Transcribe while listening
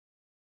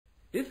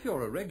If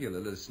you're a regular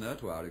listener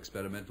to our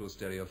experimental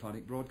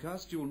stereophonic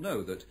broadcast, you'll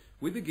know that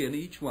we begin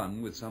each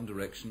one with some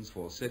directions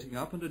for setting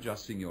up and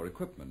adjusting your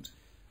equipment.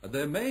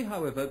 There may,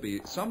 however,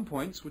 be some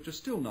points which are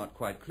still not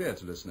quite clear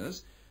to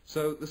listeners,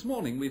 so this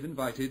morning we've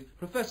invited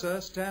Professor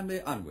Stanley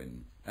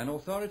Unwin, an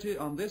authority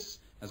on this,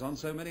 as on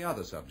so many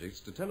other subjects,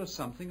 to tell us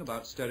something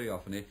about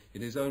stereophony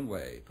in his own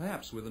way,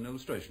 perhaps with an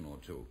illustration or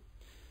two.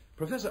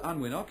 Professor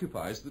Unwin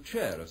occupies the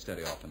chair of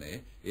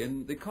stereophony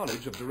in the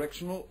College of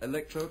Directional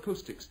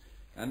Electroacoustics,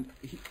 and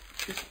he...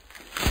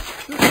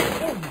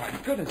 Oh, my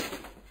goodness!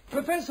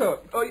 Professor,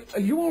 are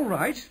you all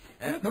right?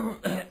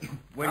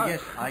 Well, yes,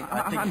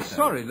 I think I'm so.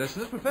 sorry,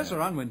 listeners. Professor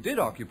Unwin did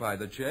occupy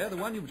the chair, the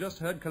one you've just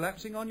heard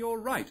collapsing on your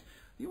right.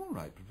 Are you all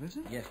right,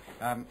 Professor? Yes,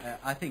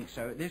 I think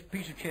so. This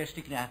piece of chair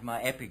sticking out of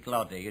my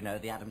epiglottis, you know,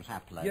 the Adam's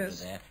apple over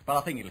there. But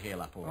I think it'll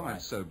heal up all right. I'm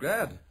so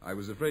glad. I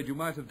was afraid you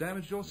might have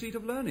damaged your seat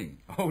of learning.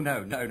 Oh,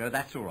 no,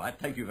 that's all right.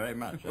 Thank you very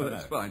much. Well,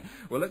 that's fine.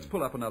 Well, let's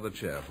pull up another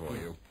chair for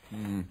you.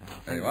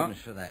 Thank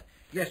goodness for that.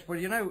 Yes, well,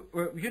 you know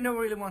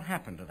really what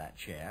happened to that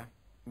chair?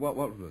 What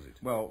was it?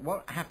 Well,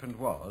 what happened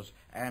was,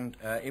 and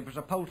it was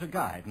a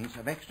poltergeist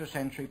of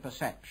extrasensory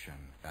perception.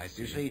 I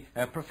see. You see,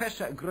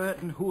 Professor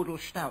Gröden Hudel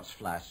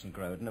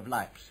Stautzflassengroden of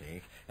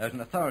Leipzig is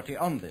an authority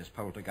on this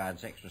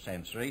poltergeist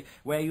extrasensory,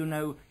 where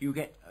you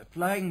get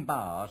flying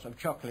bars of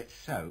chocolate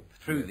soap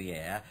through the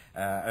air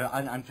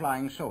and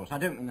flying sauce. I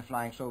don't mean the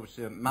flying sauce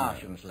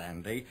Martians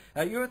landing.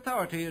 Your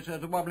authority is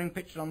the wobbling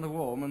picture on the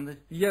wall and the...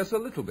 Yes, a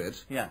little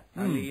bit. Yeah.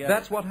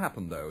 That's what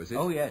happened, though, is it?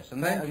 Oh, yes.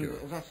 And Thank you.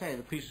 As I say,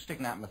 the piece is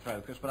sticking out in my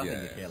throat, but I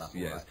think it's heal up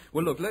all right.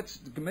 Well, look,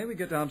 may we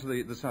get down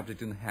to the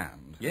subject in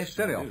hand? Yes,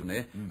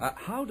 stereophony.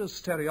 How does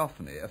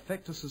stereophony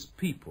affect us as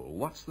people?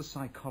 What's the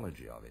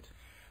psychology of it?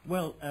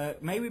 Well,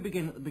 may we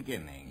begin at the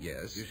beginning?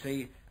 Yes. You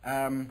see,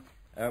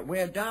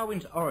 where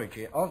Darwin's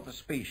origin of the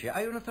species...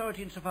 Are you an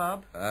authority in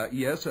suburb?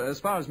 Yes,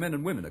 as far as men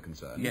and women are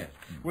concerned. Yes.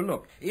 Well,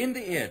 look, in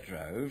the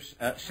eardroves,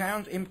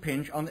 sounds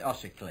impinge on the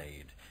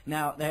ossiclade.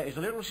 Now, there is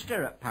a little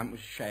stirrup pump with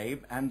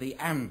shape and the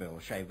anvil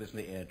shape with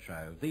the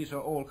eardrove. These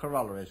are all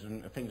corollaries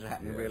and things that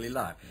happen in really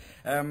life.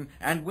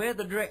 And where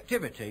the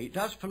directivity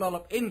does flow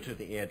up into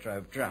the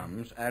eardrove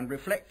drums and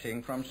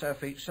reflecting from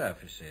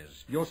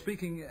surfaces. You're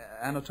speaking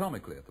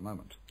anatomically at the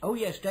moment. Oh,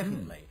 yes,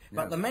 definitely.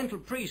 But the mental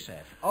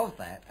precept of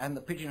that and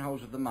the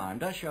pigeonholes of the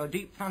mind does show a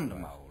deep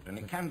fundamoles, and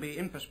it can be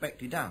in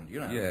perspective done, you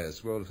know.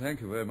 Yes, well,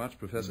 thank you very much,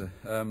 Professor.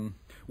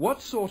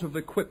 What sort of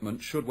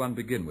equipment should one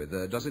begin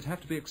with? Does it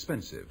have to be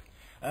expensive?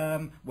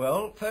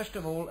 Well, first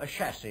of all, a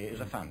chassis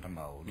is a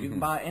fundamold. You can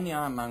buy any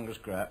ironmonger's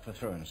grip for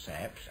throwing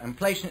seps and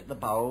placing it in the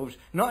bulbs,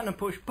 not in a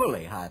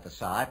push-pulley either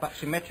side, but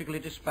symmetrically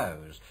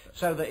disposed,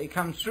 so that it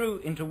comes through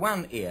into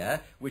one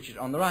ear, which is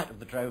on the right of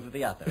the drove of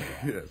the other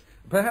ear. Yes.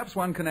 Perhaps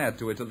one can add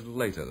to it a little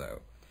later, though.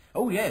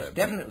 Oh, yes,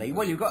 definitely.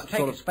 Well, you've got to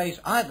take a space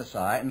either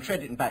side and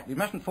tread it in back. You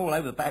mustn't fall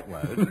over the back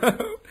road.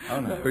 Oh,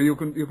 no. You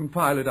can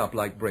pile it up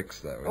like bricks,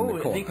 though, in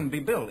the corner. It can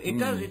be built. It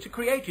does. It's a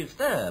creative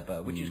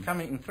thurber, which is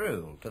coming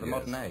through to the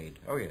modern age.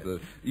 Oh, yes.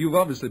 You've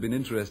obviously been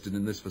interested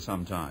in this for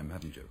some time,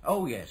 haven't you?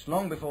 Oh, yes,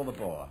 long before the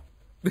war.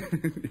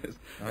 Yes.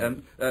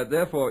 And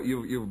therefore,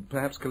 you've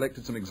perhaps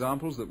collected some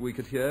examples that we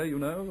could hear,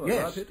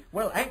 about it?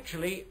 Well,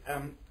 actually,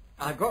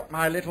 I got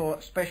my little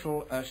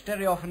special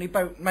stereophony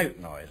moat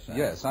noise.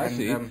 Yes, I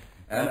see.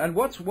 And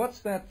what's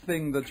that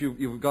thing that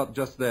you've got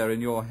just there in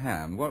your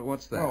hand?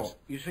 What's that? Well,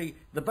 you see,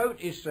 the boat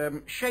is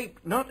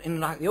shaped not in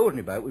like the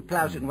ordinary boat, which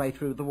ploughs its way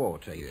through the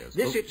water. Yes.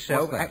 This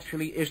itself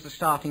actually is the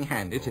starting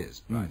handle. It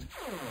is, right.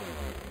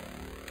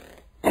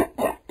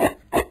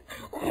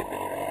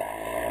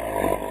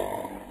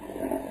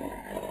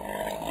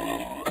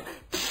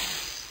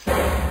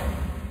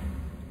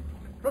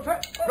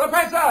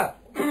 Professor!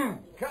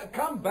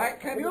 Come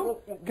back, can you?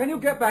 Can you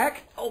get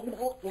back?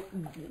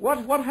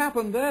 What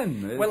happened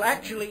then? Well,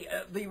 actually,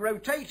 the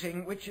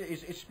rotating, which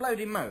is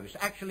exploding most,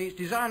 actually it's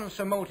designed on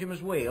Sir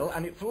Mortimer's wheel,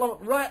 and it flew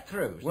right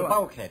through. It's the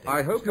bulkhead.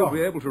 I hope you'll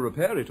be able to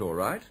repair it all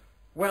right.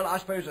 Well, I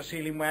suppose a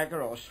sealing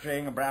wagger or a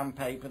string, a brown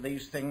paper,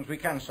 these things we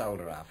can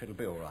solder up. It'll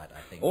be all right, I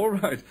think. All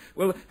right.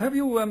 Well, have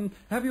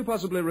you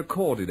possibly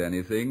recorded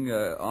anything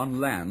on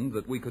land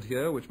that we could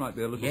hear, which might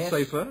be a little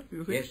safer?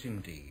 You think? Yes,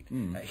 indeed.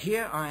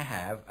 Here I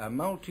have a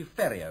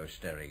multiferio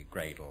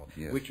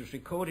stereogradle, which was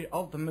recorded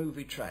of the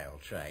movie Trail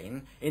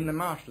Train in the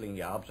marshalling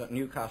yards at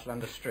Newcastle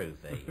under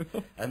Struthy.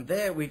 And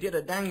there we did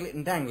a dangle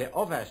it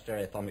of our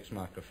stereophonics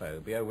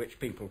microphobia,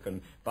 which people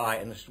can buy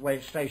in a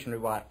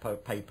stationary white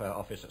paper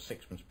office at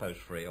sixpence post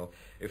real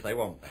if they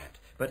want that.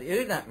 But it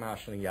is that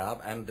marshalling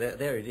yard, and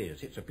there it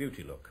is. It's a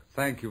beauty look.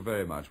 Thank you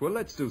very much. Well,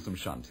 let's do some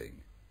shunting.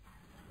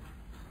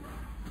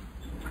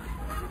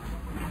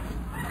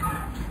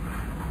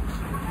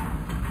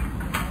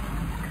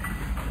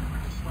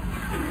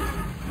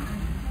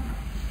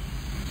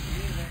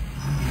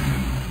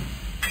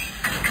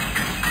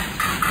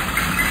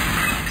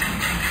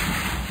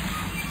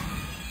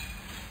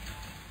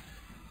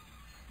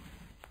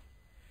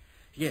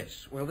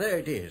 Yes, well, there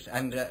it is.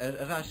 And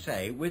as I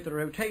say, with the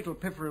rotatal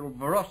peripheral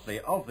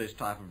velocity of this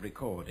type of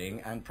recording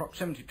and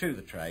proximity to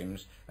the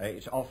trains,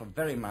 it's offered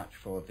very much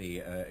for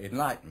the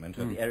enlightenment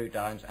of the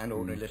erudines and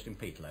ordinary listening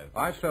peatlobe.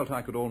 I felt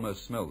I could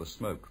almost smell the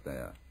smoke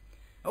there.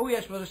 Oh,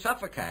 yes, well, the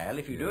suffocail,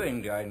 if you do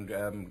enjoy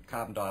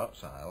carbon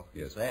dioxide,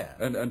 is there.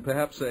 And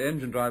perhaps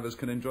engine drivers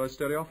can enjoy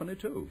stereophony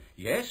too.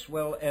 Yes,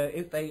 well,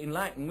 if they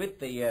enlighten with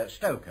the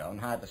stoker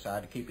on either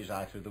side to keep his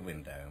eye through the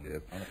window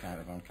on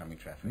account of oncoming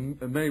traffic.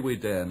 May we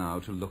dare now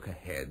to look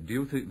ahead? Do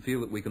you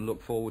feel that we can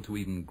look forward to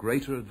even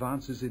greater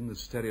advances in the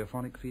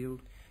stereophonic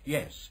field?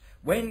 Yes.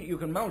 When you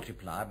can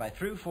multiply by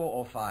through 4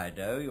 or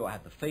fido, you'll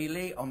have the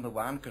feely on the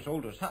one, because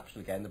louderscopes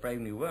again, the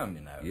brave new worm,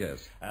 you know.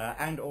 Yes.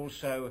 And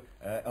also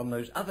on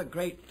those other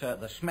great,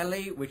 the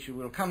smelly, which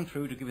will come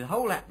through to give you the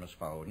whole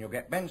atmosphere, and you'll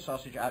get bent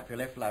sausage out for your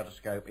left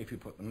louderscope if you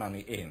put the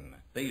money in.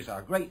 These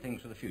are great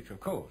things for the future, of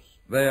course.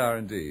 They are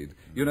indeed.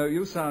 You know,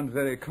 you sound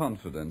very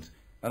confident,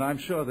 and I'm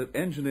sure that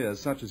engineers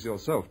such as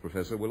yourself,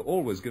 Professor, will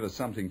always give us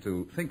something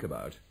to think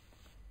about.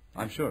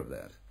 I'm sure of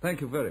that.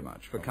 Thank you very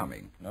much for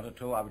coming. Not at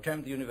all. I return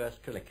to the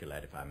university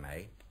curriculum, if I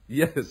may.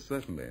 Yes,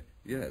 certainly.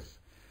 Yes.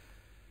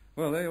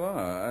 Well, there you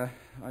are.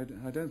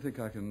 I don't think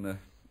I can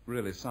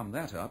really sum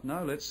that up.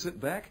 Now let's sit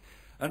back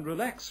and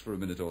relax for a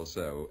minute or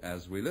so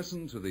as we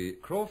listen to the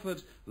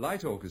Crawford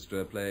Light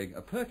Orchestra playing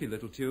a perky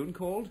little tune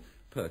called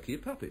Perky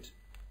Puppet.